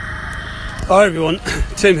Hi everyone,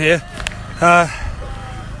 Tim here.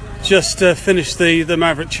 Just finished the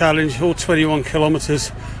Maverick Challenge, all 21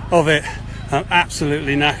 kilometres of it. I'm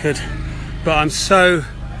absolutely knackered, but I'm so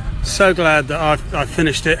glad that I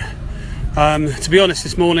finished it. To be honest,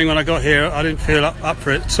 this morning when I got here, I didn't feel up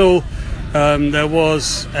for it at all. There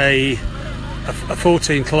was a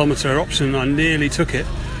 14 kilometre option. I nearly took it.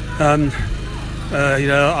 I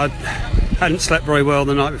hadn't slept very well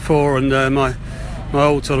the night before, and my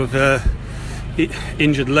old sort of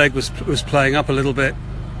injured leg was playing up a little bit.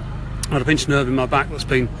 I had a pinched nerve in my back that's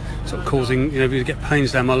been sort of causing me to get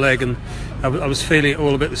pains down my leg, and I was feeling it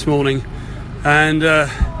all a bit this morning. And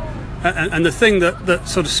the thing that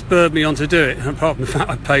sort of spurred me on to do it, apart from the fact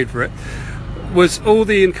I paid for it, was all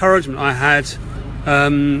the encouragement I had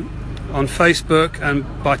on Facebook and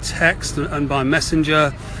by text and by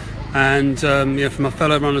messenger, and from my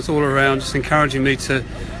fellow runners all around, just encouraging me to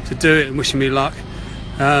do it and wishing me luck.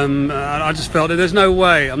 I just felt that there's no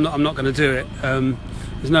way I'm not going to do it.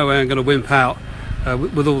 There's no way I'm going to wimp out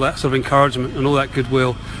with all that sort of encouragement and all that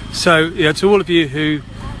goodwill. So to all of you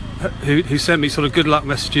who sent me sort of good luck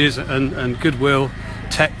messages and goodwill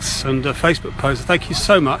texts and Facebook posts, thank you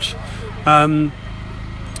so much. And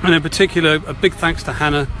in particular, a big thanks to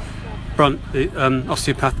Hannah Brunt, the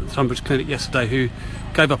osteopath at the Tunbridge Clinic yesterday, who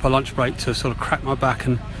gave up a lunch break to sort of crack my back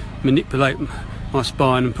and manipulate my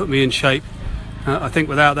spine and put me in shape. I think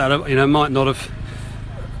without that, I might not have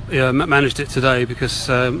managed it today, because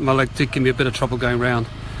my leg did give me a bit of trouble going round,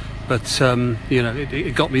 but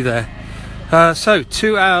it got me there. So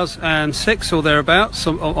 2 hours and 6 or thereabouts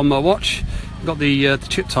on my watch. Got the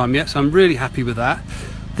chip time yet, so I'm really happy with that.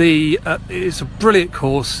 It's a brilliant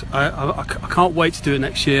course. I can't wait to do it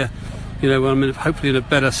next year, when I'm hopefully in a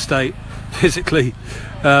better state physically,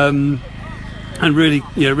 and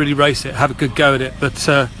really race it, have a good go at it. But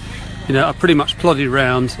I pretty much plodded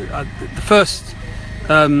around. The first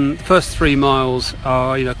 3 miles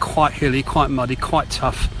are quite hilly, quite muddy, quite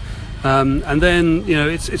tough, and then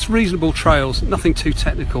it's reasonable trails, nothing too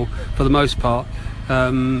technical for the most part,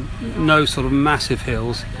 no sort of massive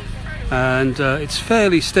hills, and it's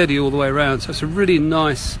fairly steady all the way around, so it's a really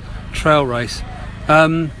nice trail race.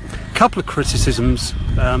 Couple of criticisms,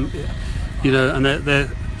 and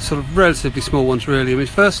they're sort of relatively small ones really. I mean,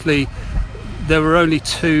 firstly, there were only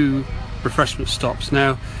 2 refreshment stops.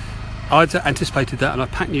 Now, I'd anticipated that, and I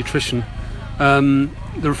packed nutrition. The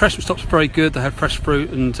refreshment stops were very good. They had fresh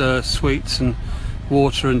fruit and sweets and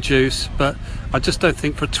water and juice, but I just don't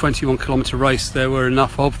think for a 21 kilometre race there were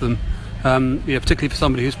enough of them. Particularly for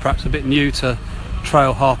somebody who's perhaps a bit new to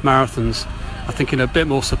trail half marathons, I think a bit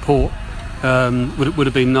more support would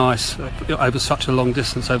have been nice over such a long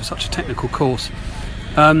distance, over such a technical course.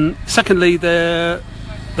 Secondly, there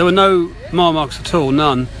were no mile marks at all,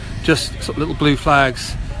 none, just sort of little blue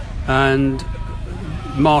flags and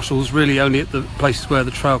marshals really only at the places where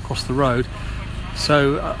the trail crossed the road.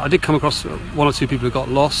 So I did come across 1 or 2 people who got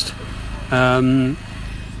lost, and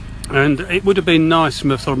it would have been nice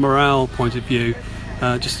from a sort of morale point of view,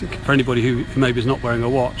 just for anybody who maybe is not wearing a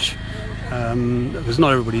watch, because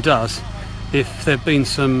not everybody does, if there'd been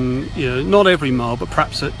some, not every mile, but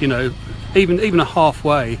perhaps even a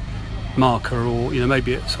halfway marker, or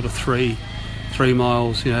maybe at sort of 3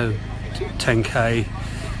 miles, 10k,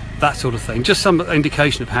 that sort of thing, just some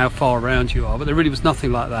indication of how far around you are. But there really was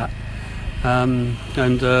nothing like that, I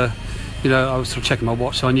was sort of checking my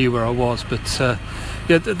watch, so I knew where I was. But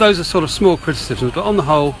those are sort of small criticisms, but on the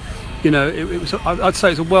whole, it was, I'd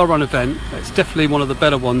say it's a well-run event. It's definitely one of the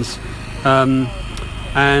better ones, and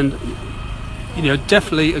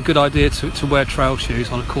definitely a good idea to wear trail shoes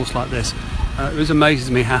on a course like this. It was amazing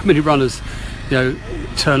to me how many runners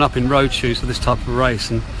turn up in road shoes for this type of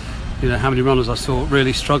race, and how many runners I saw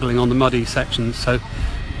really struggling on the muddy sections. So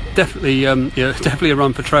definitely definitely a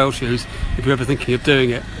run for trail shoes if you're ever thinking of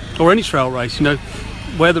doing it, or any trail race.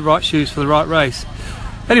 Wear the right shoes for the right race.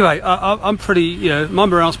 Anyway, I'm pretty, my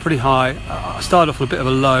morale's pretty high. I started off with a bit of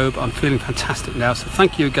a low, but I'm feeling fantastic now, so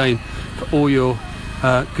thank you again for all your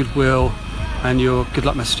goodwill and your good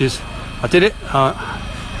luck messages. I did it.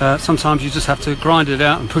 Sometimes you just have to grind it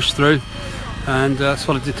out and push through, and that's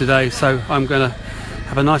what I did today. So I'm going to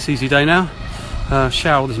have a nice easy day now,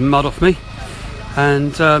 shower all this mud off me,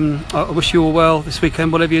 and I wish you all well this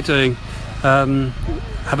weekend, whatever you're doing.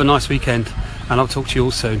 Have a nice weekend, and I'll talk to you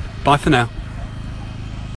all soon. Bye for now.